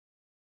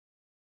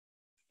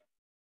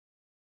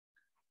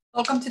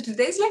Welcome to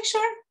today's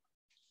lecture.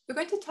 We're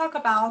going to talk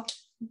about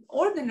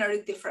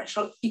ordinary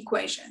differential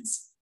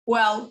equations.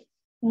 Well,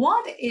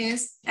 what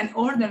is an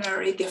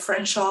ordinary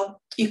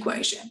differential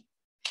equation?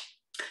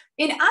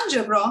 In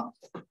algebra,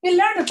 we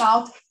learn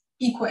about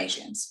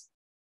equations.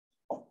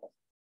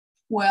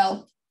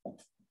 Well,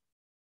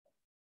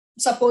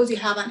 suppose you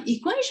have an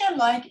equation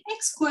like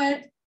x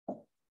squared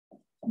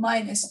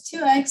minus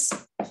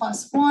 2x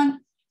plus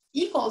 1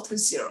 equal to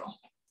 0.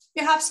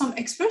 You have some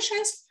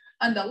expressions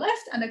on the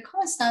left and a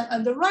constant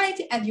on the right,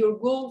 and your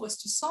goal was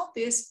to solve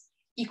this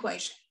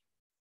equation.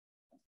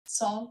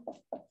 Solve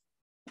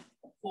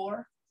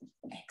for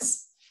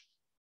x.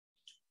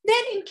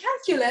 Then in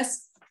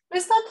calculus, we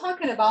start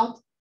talking about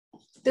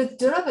the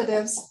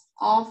derivatives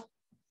of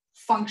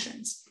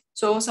functions.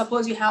 So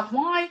suppose you have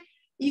y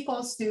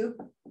equals to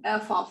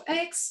f of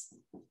x,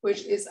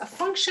 which is a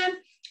function.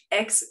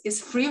 X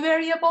is free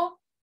variable,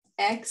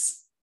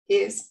 x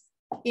is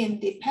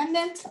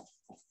independent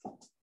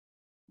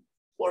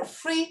or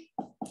free,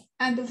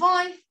 and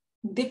y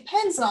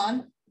depends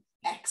on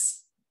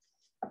x.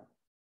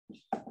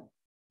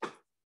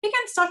 We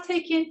can start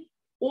taking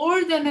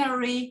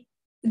ordinary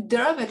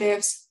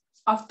derivatives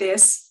of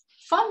this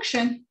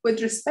function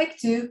with respect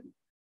to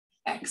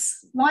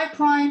x, y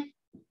prime,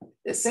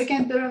 the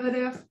second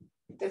derivative,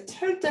 the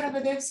third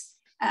derivatives,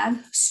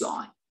 and so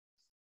on.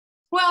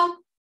 Well,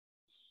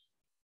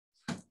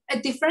 a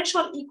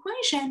differential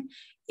equation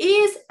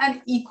is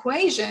an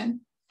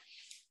equation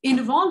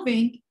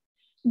involving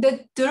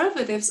the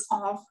derivatives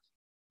of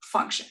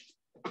function,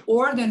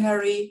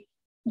 ordinary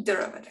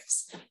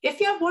derivatives. If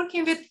you are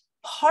working with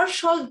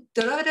partial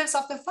derivatives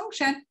of the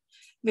function,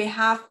 we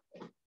have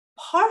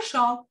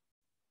partial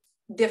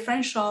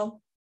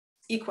differential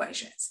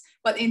equations.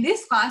 But in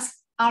this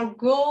class, our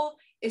goal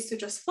is to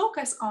just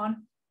focus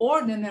on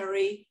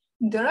ordinary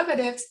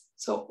derivatives,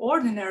 so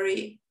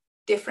ordinary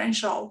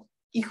differential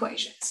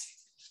equations.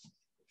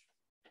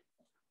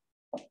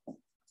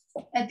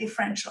 A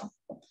differential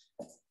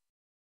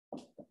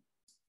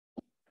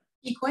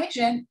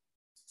equation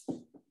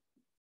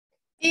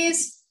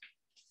is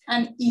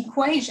an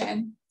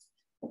equation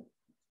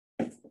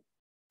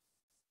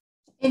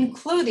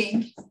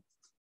including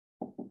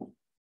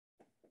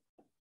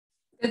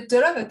the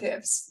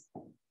derivatives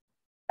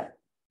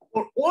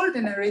or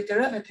ordinary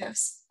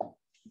derivatives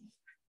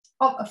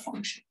of a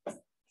function.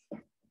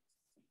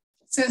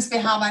 Since we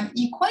have an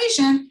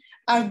equation,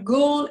 our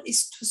goal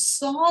is to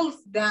solve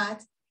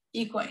that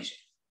equation.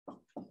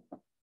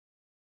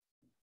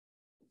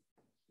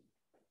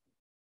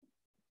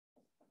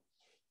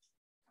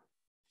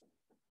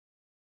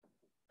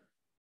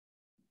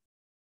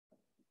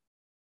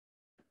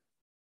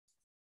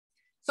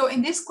 So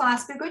in this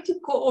class, we're going to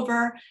go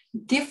over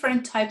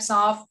different types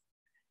of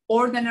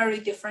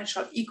ordinary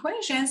differential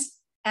equations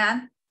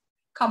and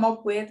come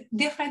up with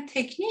different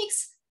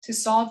techniques to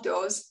solve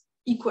those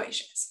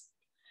equations.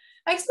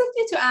 I expect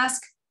you to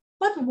ask,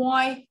 but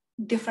why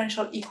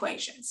differential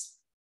equations?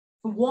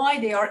 Why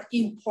they are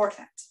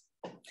important?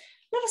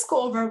 Let us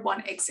go over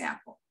one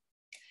example.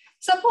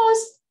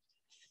 Suppose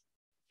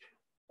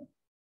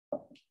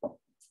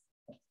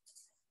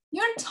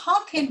you're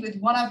talking with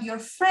one of your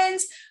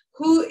friends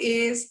who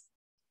is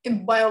a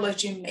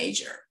biology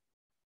major.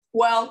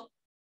 Well,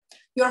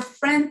 your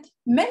friend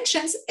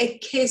mentions a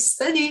case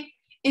study.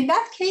 In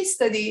that case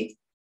study,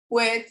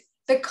 with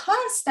the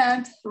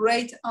constant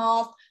rate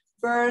of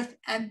birth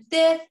and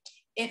death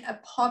in a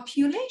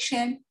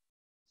population,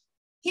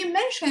 he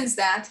mentions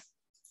that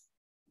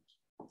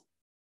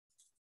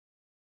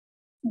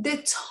the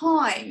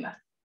time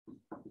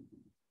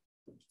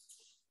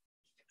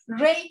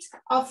rate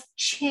of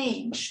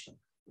change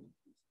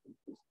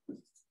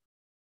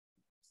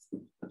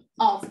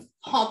of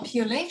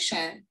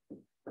population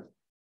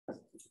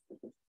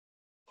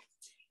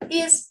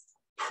is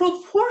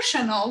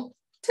proportional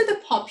to the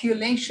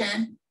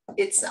population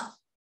itself.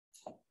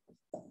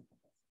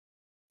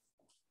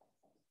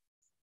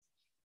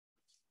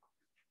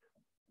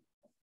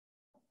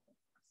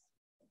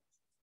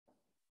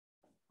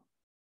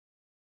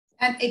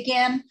 And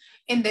again,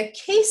 in the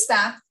case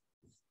that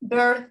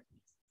birth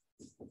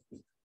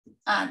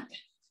and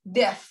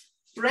death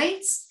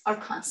rates are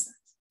constant.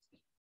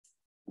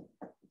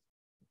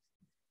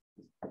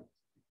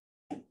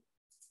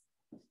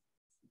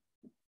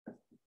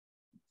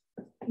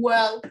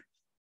 Well,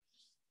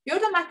 you're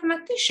the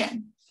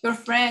mathematician. Your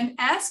friend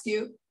asks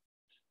you,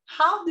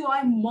 how do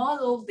I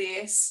model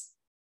this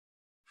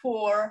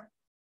for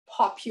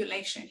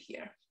population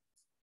here?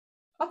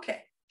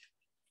 Okay,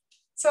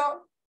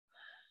 so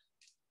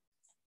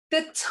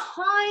the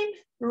time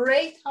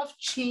rate of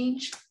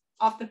change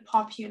of the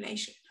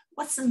population.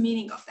 What's the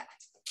meaning of that?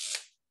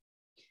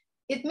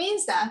 It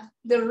means that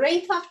the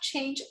rate of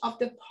change of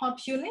the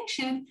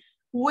population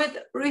with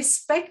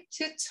respect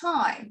to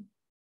time.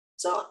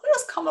 So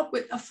let's come up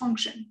with a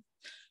function.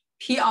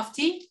 P of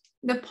t,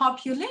 the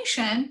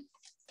population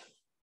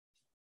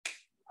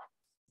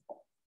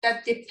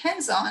that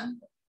depends on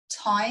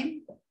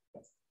time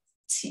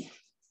t.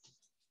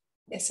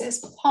 This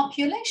is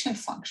population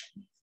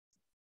function.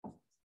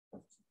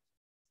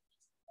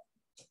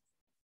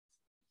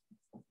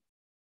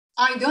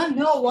 I don't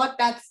know what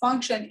that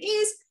function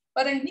is,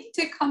 but I need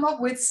to come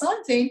up with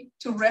something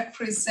to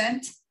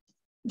represent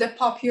the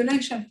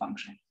population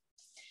function.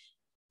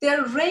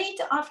 The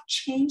rate of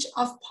change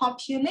of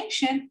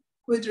population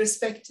with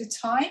respect to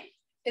time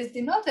is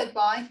denoted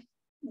by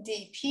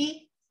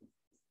dp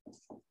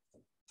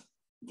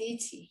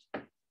dt.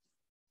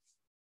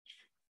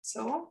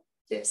 So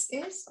this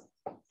is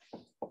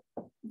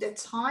the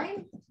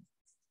time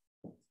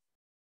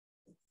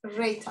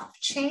rate of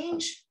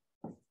change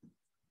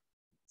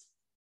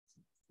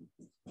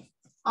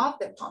of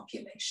the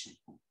population.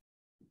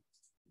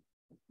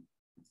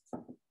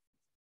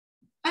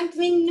 And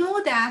we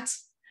know that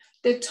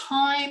the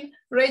time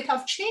rate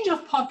of change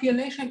of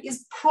population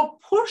is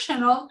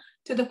proportional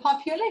to the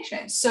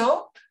population.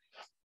 So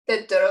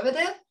the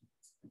derivative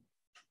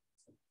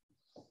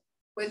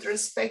with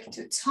respect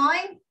to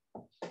time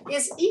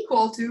is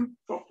equal to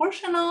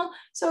proportional.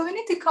 So we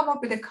need to come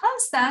up with a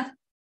constant.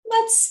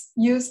 Let's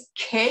use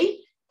K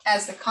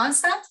as the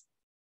constant,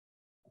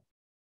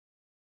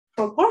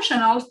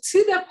 proportional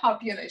to the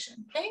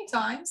population, K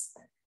times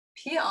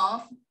P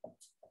of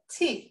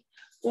T.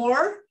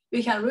 Or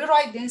we can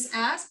rewrite this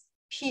as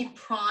P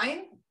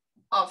prime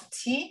of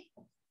T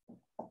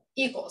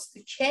equals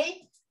to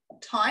K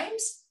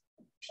times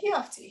P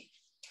of T.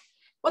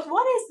 But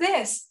what is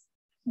this?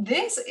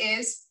 This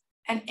is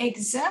an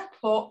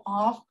example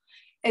of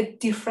a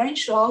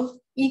differential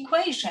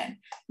equation.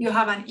 You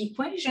have an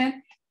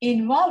equation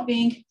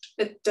involving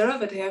the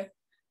derivative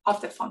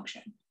of the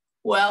function.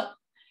 Well,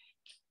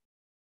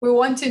 we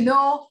want to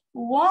know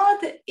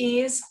what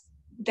is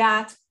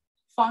that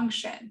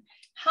function.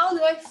 How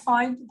do I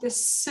find the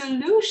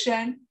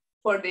solution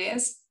for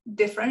these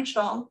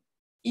differential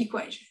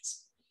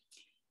equations?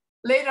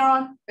 Later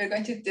on, we're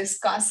going to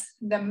discuss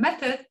the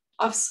method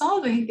of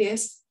solving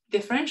this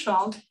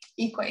differential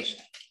equation.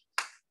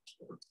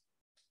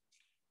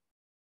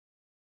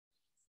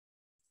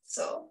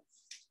 So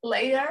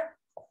later,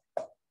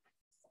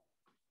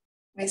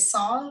 we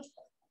solve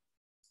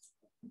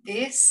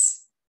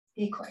this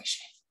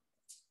equation.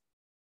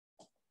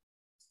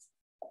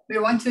 We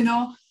want to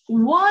know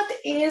what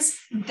is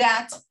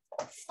that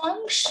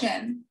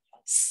function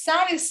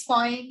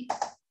satisfying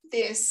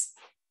this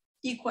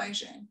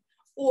equation,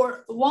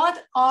 or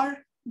what are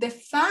the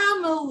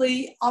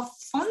family of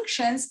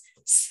functions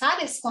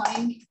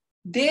satisfying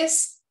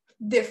this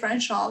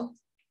differential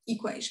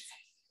equation.